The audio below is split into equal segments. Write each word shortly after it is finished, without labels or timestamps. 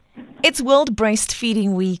It's World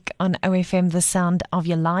Breastfeeding Week on OFM, the sound of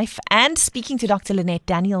your life. And speaking to Dr. Lynette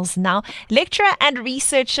Daniels now, lecturer and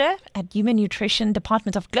researcher at Human Nutrition,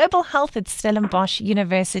 Department of Global Health at Stellenbosch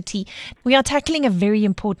University. We are tackling a very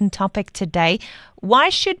important topic today. Why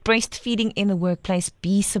should breastfeeding in the workplace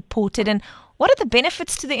be supported? And what are the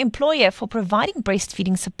benefits to the employer for providing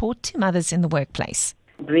breastfeeding support to mothers in the workplace?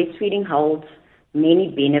 Breastfeeding holds many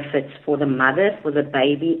benefits for the mother, for the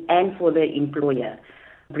baby, and for the employer.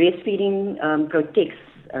 Breastfeeding protects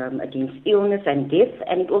against illness and death,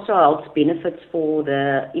 and it also holds benefits for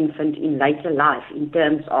the infant in later life in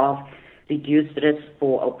terms of reduced risk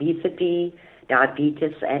for obesity,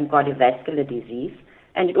 diabetes, and cardiovascular disease.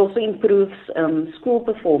 And it also improves school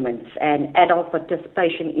performance and adult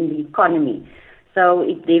participation in the economy. So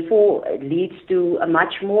it therefore leads to a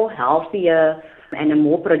much more healthier and a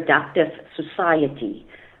more productive society.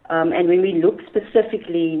 And when we look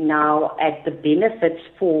specifically now at the benefits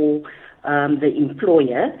for the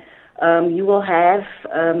employer, you will have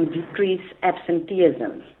decreased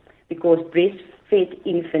absenteeism because breastfed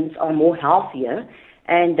infants are more healthier,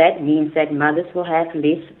 and that means that mothers will have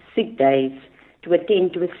less sick days to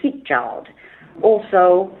attend to a sick child.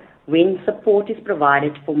 Also, when support is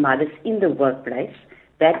provided for mothers in the workplace,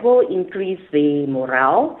 that will increase their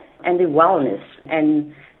morale and their wellness,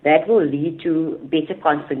 and that will lead to better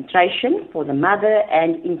concentration for the mother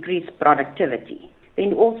and increased productivity.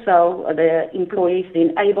 Then also the employees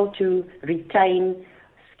then able to retain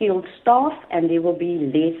skilled staff, and there will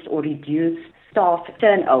be less or reduced staff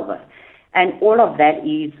turnover. And all of that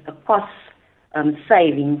is a cost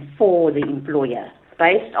saving for the employer.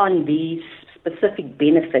 Based on these specific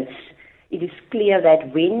benefits, it is clear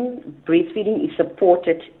that when breastfeeding is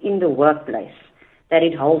supported in the workplace, that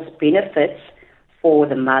it holds benefits for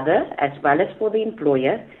the mother as well as for the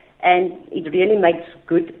employer, and it really makes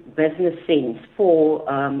good business sense for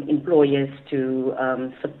employers to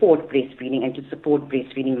support breastfeeding and to support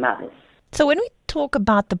breastfeeding mothers. So when we talk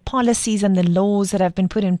about the policies and the laws that have been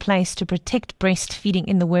put in place to protect breastfeeding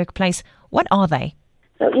in the workplace, what are they?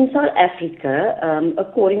 So in South Africa,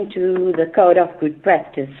 according to the Code of Good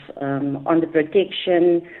Practice on the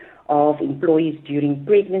protection of employees during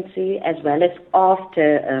pregnancy as well as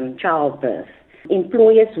after childbirth,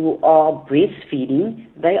 employers who are breastfeeding,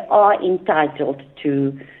 they are entitled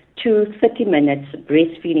to 2 30-minute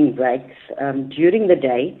breastfeeding breaks during the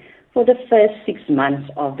day for the first 6 months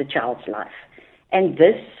of the child's life. And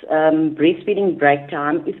this breastfeeding break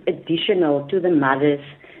time is additional to the mother's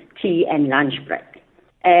tea and lunch break.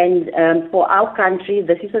 And for our country,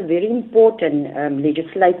 this is a very important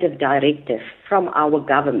legislative directive from our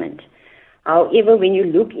government. However, when you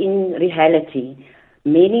look in reality,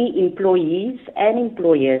 many employees and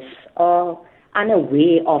employers are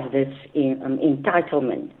unaware of this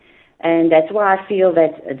entitlement. And that's why I feel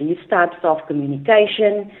that these types of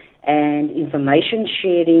communication and information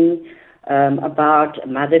sharing about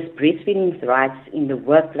mothers' breastfeeding rights in the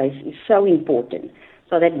workplace is so important,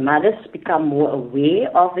 so that mothers become more aware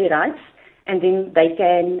of their rights, and then they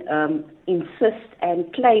can insist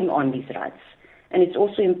and claim on these rights. And it's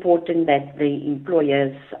also important that the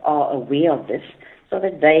employers are aware of this, so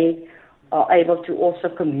that they are able to also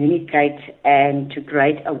communicate and to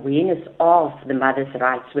create awareness of the mother's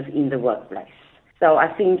rights within the workplace. So I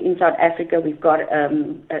think in South Africa we've got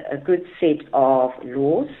a good set of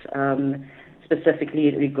laws,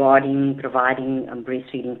 specifically regarding providing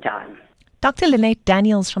breastfeeding time. Dr. Lynette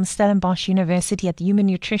Daniels from Stellenbosch University at Human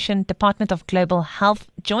Nutrition, Department of Global Health,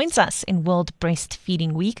 joins us in World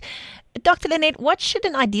Breastfeeding Week. Dr. Lynette, what should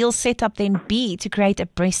an ideal setup then be to create a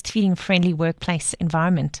breastfeeding-friendly workplace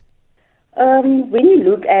environment? When you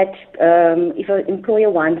look at if an employer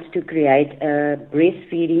wants to create a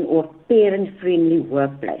breastfeeding or parent-friendly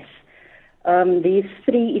workplace, there's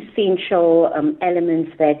 3 essential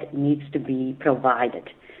elements that needs to be provided.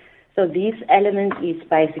 So these elements is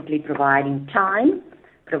basically providing time,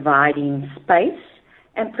 providing space,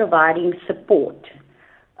 and providing support.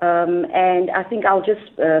 And I think I'll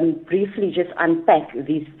just briefly just unpack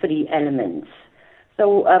these 3 elements.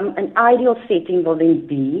 So an ideal setting will then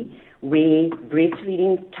be where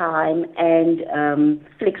breastfeeding time and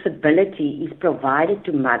flexibility is provided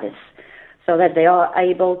to mothers so that they are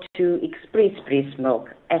able to express breast milk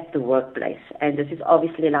at the workplace. And this is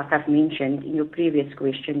obviously, like I've mentioned in your previous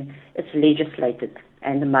question, it's legislated,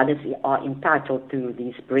 and the mothers are entitled to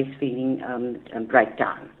this breastfeeding break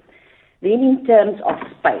time. Then in terms of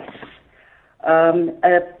space,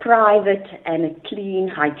 a private and a clean,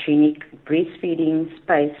 hygienic breastfeeding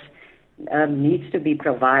space needs to be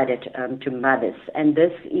provided to mothers, and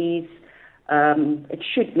this is it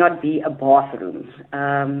should not be a bathroom.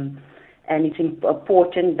 and it's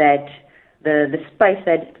important that the space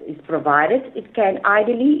that is provided,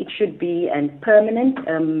 it should be a permanent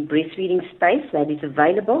breastfeeding space that is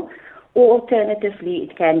available, or alternatively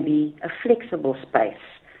it can be a flexible space,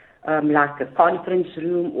 like a conference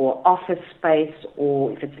room or office space,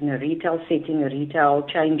 or if it's in a retail setting, a retail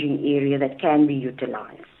changing area that can be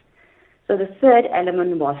utilized. So the third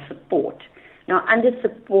element was support. Now, under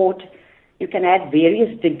support, you can have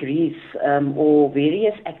various degrees or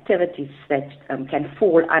various activities that can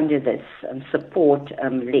fall under this support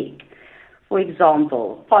leg. For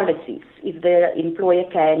example, policies. If the employer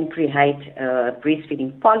can create a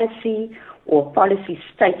breastfeeding policy or policy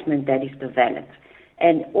statement that is developed.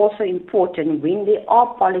 And also important, when there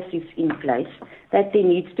are policies in place, that there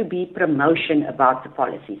needs to be promotion about the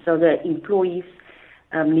policy. So the employees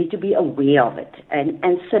need to be aware of it.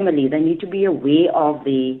 And similarly, they need to be aware of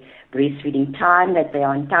the breastfeeding time that they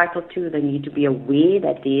are entitled to. They need to be aware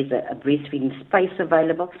that there is a breastfeeding space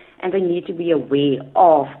available, and they need to be aware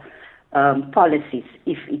of policies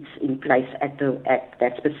if it's in place at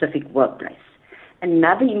that specific workplace.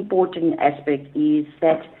 Another important aspect is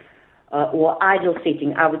that, or ideal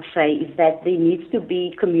setting, I would say, is that there needs to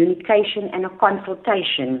be communication and a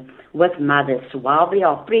consultation with mothers while they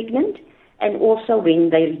are pregnant and also when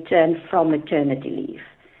they return from maternity leave.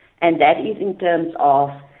 And that is in terms of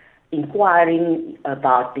inquiring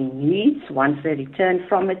about their needs once they return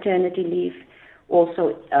from maternity leave,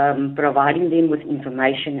 also providing them with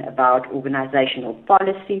information about organizational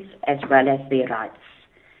policies as well as their rights.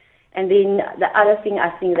 And then the other thing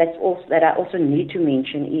I think that I also need to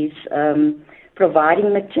mention is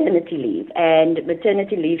providing maternity leave. And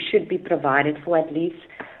maternity leave should be provided for at least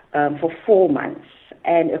for 4 months.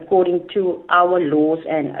 And according to our laws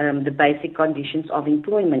and the Basic Conditions of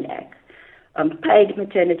Employment Act, paid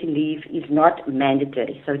maternity leave is not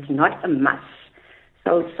mandatory, so it's not a must.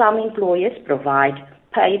 So some employers provide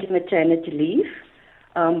paid maternity leave,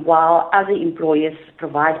 while other employers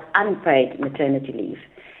provide unpaid maternity leave.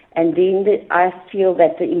 And then I feel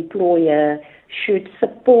that the employer should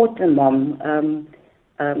support the mom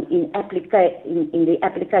in the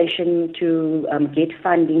application to get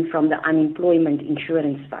funding from the Unemployment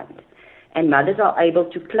Insurance Fund. And mothers are able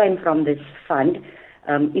to claim from this fund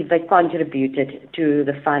if they contributed to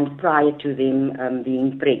the fund prior to them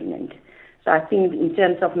being pregnant. So I think in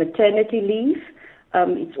terms of maternity leave,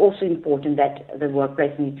 it's also important that the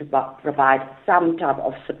workplace needs to provide some type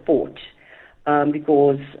of support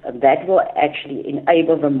because that will actually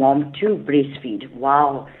enable the mom to breastfeed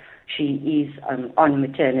while she is on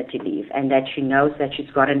maternity leave, and that she knows that she's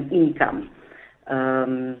got an income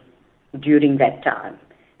during that time.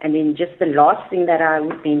 And then just the last thing that I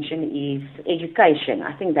would mention is education.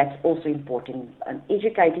 I think that's also important.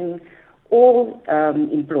 Educating all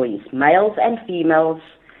employees, males and females,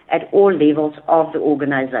 at all levels of the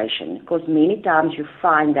organization, because many times you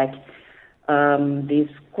find that there's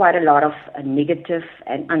quite a lot of negative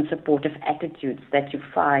and unsupportive attitudes that you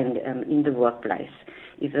find in the workplace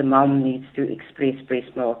if the mom needs to express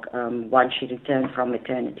breast milk once she returns from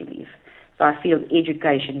maternity leave. So I feel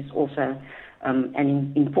education is also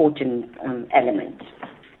an important element.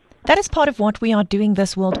 That is part of what we are doing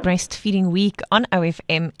this World Breastfeeding Week on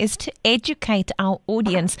OFM, is to educate our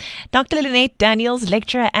audience. Dr. Lynette Daniels,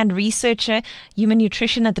 lecturer and researcher, human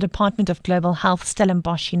nutrition at the Department of Global Health,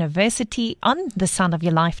 Stellenbosch University, on The Sound of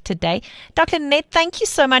Your Life today. Dr. Lynette, thank you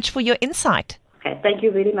so much for your insight. Okay, thank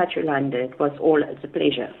you very much, Yolanda. It's a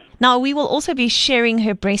pleasure. Now, we will also be sharing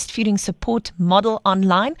her breastfeeding support model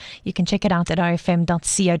online. You can check it out at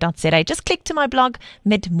rfm.co.za. Just click to my blog,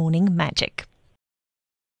 Mid Morning Magic.